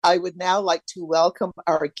I would now like to welcome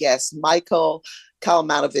our guest, Michael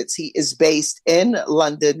Kalmanovitz. He is based in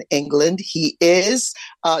London, England. He is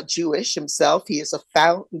Jewish himself. He is a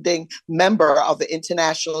founding member of the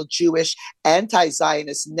International Jewish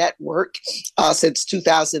Anti-Zionist Network since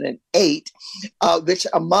 2008, which,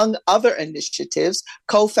 among other initiatives,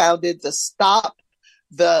 co-founded the Stop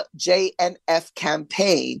the JNF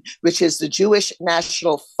campaign, which is the Jewish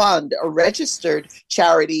National Fund, a registered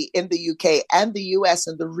charity in the UK and the US.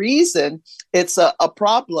 And the reason it's a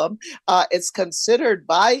problem, it's considered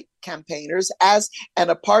by campaigners as an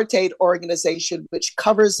apartheid organization which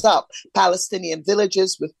covers up Palestinian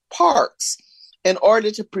villages with parks in order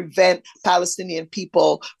to prevent Palestinian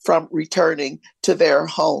people from returning to their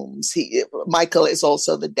homes. Michael is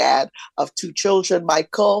also the dad of two children.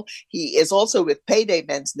 Michael, he is also with Payday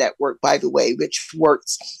Men's Network, by the way, which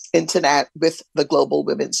works with the Global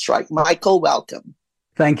Women's Strike. Michael, welcome.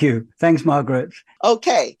 Thank you. Thanks, Margaret.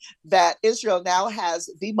 Okay, that Israel now has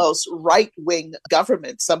the most right-wing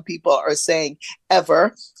government, some people are saying,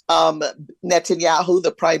 ever. Netanyahu,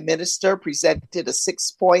 the prime minister, presented a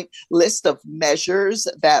 6-point list of measures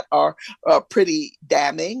that are pretty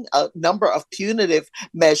damning, a number of punitive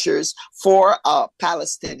measures for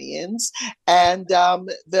Palestinians. And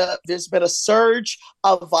there's been a surge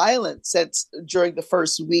of violence during the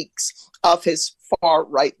first weeks of his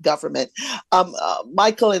far-right government.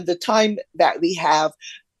 Michael, in the time that we have,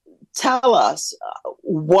 tell us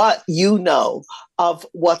what you know of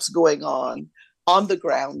what's going on the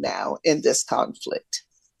ground now in this conflict.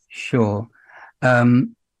 Sure.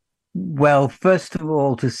 Well, first of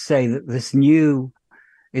all, to say that this new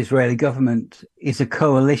Israeli government is a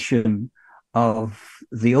coalition of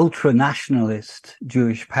the ultra-nationalist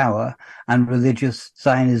Jewish power and religious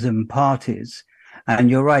Zionism parties.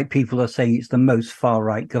 And you're right, people are saying it's the most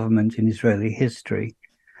far-right government in Israeli history.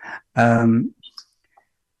 In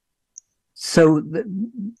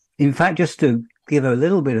fact, just to give a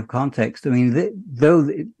little bit of context, I mean,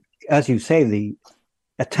 as you say, the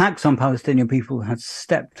attacks on Palestinian people have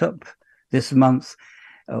stepped up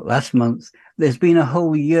last month. There's been a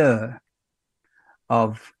whole year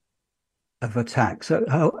of attacks,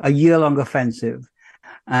 a year-long offensive,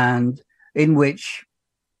 and in which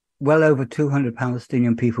well over 200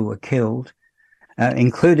 Palestinian people were killed,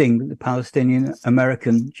 including the Palestinian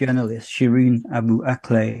American journalist Shireen Abu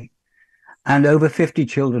Akleh. And over 50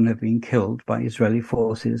 children have been killed by Israeli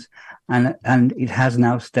forces, and it has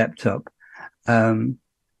now stepped up.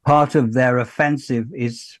 Part of their offensive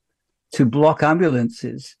is to block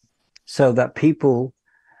ambulances so that people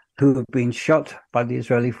who have been shot by the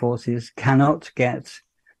Israeli forces cannot get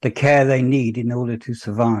the care they need in order to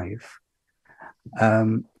survive.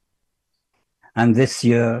 And this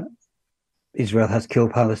year, Israel has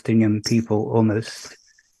killed Palestinian people almost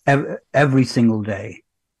every single day,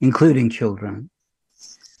 including children.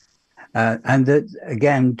 And that,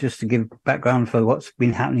 again, just to give background for what's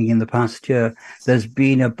been happening in the past year, there's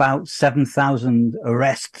been about 7,000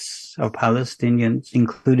 arrests of Palestinians,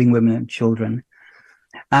 including women and children.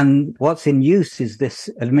 And what's in use is this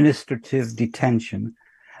administrative detention,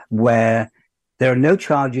 where there are no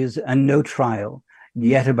charges and no trial,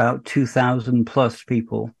 yet about 2,000 plus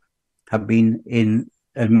people have been in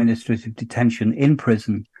administrative detention in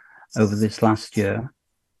prison over this last year.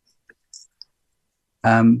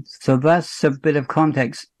 So that's a bit of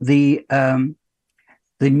context. The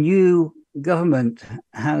new government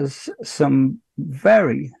has some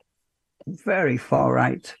very, very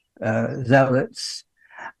far-right zealots.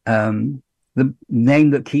 The name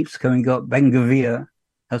that keeps coming up, Ben Gvir,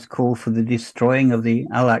 has called for the destroying of the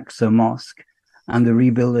Al-Aqsa Mosque and the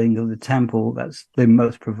rebuilding of the temple. That's the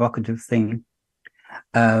most provocative thing.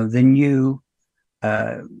 The new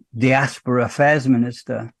diaspora affairs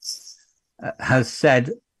minister has said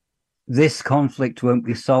this conflict won't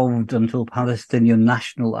be solved until Palestinian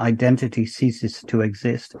national identity ceases to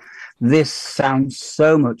exist. This sounds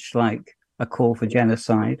so much like a call for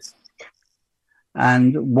genocide.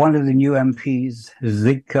 And one of the new MPs,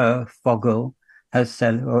 Zvika Fogel, has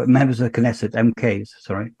said, or members of the Knesset, MKs,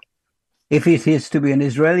 sorry, if it is to be an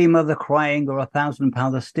Israeli mother crying or 1,000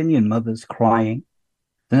 Palestinian mothers crying,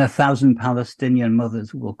 then 1,000 Palestinian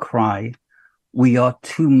mothers will cry. We are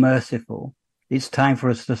too merciful. It's time for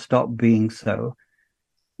us to stop being so.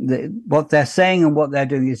 What they're saying and what they're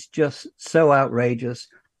doing is just so outrageous.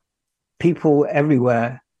 People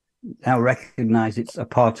everywhere now recognize it's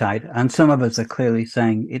apartheid, and some of us are clearly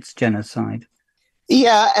saying it's genocide.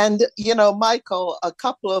 Yeah, and Michael, a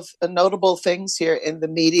couple of notable things here in the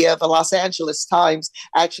media. The Los Angeles Times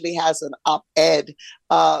actually has an op-ed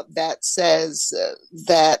that says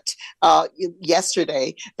that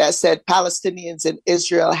yesterday that said Palestinians in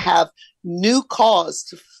Israel have new cause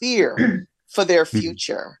to fear for their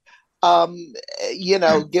future. Given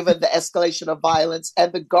the escalation of violence,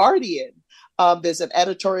 and the Guardian. There's an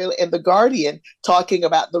editorial in The Guardian talking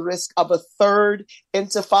about the risk of a third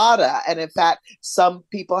intifada. And in fact, some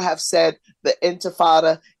people have said the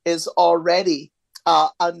intifada is already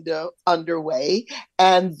underway.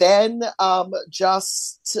 And then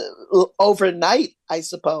just overnight, I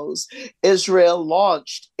suppose, Israel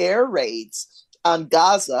launched air raids on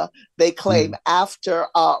Gaza, they claim, after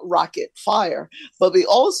rocket fire. But we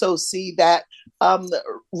also see that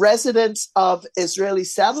residents of Israeli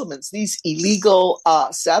settlements, these illegal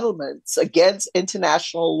settlements against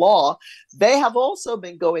international law, they have also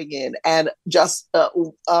been going in and just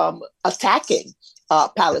attacking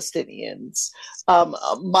Palestinians.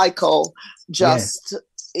 Michael, just...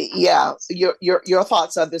 Yes. Your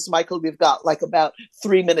thoughts on this, Michael? We've got like about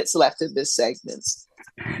 3 minutes left in this segment.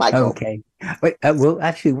 Michael. Okay. Well,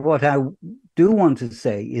 actually, what I do want to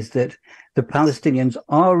say is that the Palestinians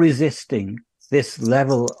are resisting this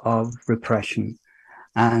level of repression,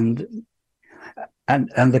 and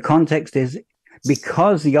the context is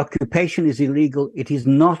because the occupation is illegal. It is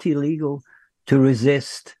not illegal to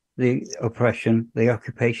resist the oppression, the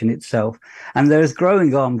occupation itself, and there is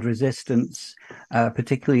growing armed resistance,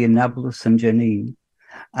 particularly in Nablus and Jenin,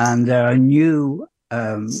 and there are new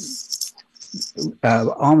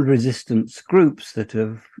armed resistance groups that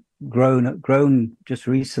have grown just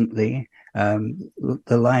recently.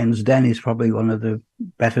 The Lion's Den is probably one of the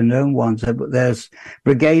better known ones, but there's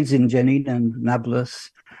brigades in Jenin and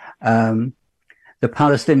Nablus. The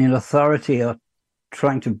Palestinian Authority are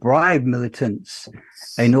trying to bribe militants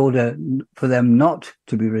in order for them not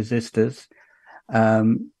to be resistors.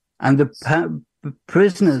 And the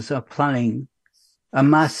prisoners are planning a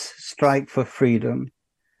mass strike for freedom.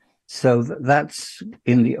 So that's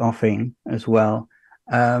in the offing as well.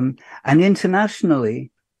 And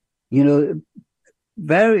internationally,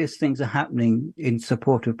 various things are happening in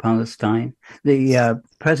support of Palestine. The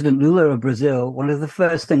President Lula of Brazil, one of the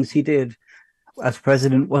first things he did as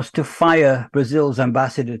president was to fire Brazil's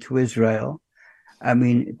ambassador to Israel. I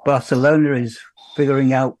mean, Barcelona is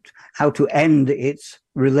figuring out how to end its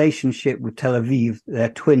relationship with Tel Aviv, their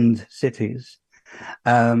twinned cities.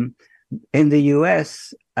 In the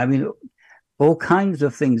US, I mean, all kinds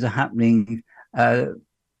of things are happening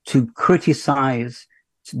to criticize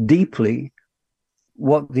deeply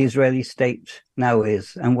what the Israeli state now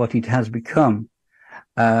is and what it has become.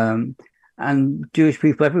 And Jewish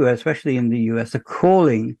people everywhere, especially in the US, are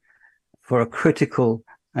calling for a critical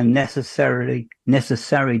and necessary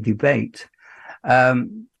debate.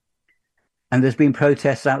 And there's been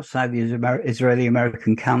protests outside the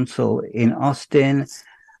Israeli-American Council in Austin,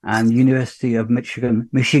 and University of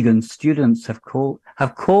Michigan students have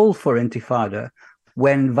called for intifada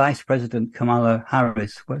when Vice President Kamala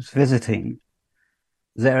Harris was visiting.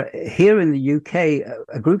 Here in the UK,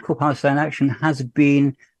 a group called Palestine Action has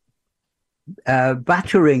been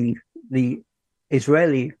battering the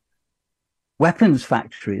Israeli weapons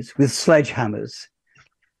factories with sledgehammers.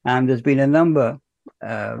 And there's been a number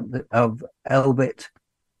of Elbit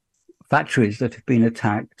factories that have been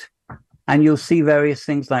attacked. And you'll see various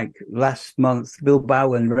things like last month,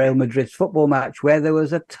 Bilbao and Real Madrid's football match, where there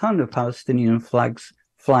was a ton of Palestinian flags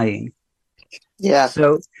flying. Yeah.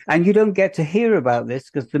 So, and you don't get to hear about this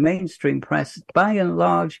because the mainstream press, by and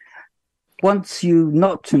large, wants you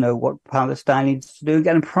not to know what Palestine is doing,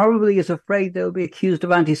 and probably is afraid they'll be accused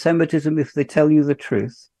of anti-Semitism if they tell you the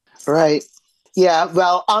truth. Right. Yeah,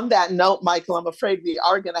 well, on that note, Michael, I'm afraid we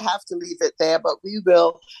are going to have to leave it there, but we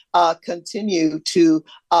will continue to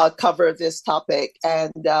cover this topic,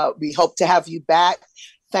 and we hope to have you back.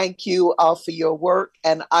 Thank you for your work,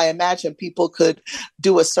 and I imagine people could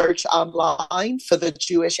do a search online for the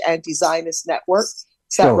Jewish Anti-Zionist Network.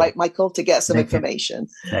 Is that right, Michael, to get some information?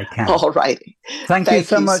 They can. All righty. Thank you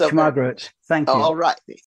so much, Margaret. Thank you. All righty.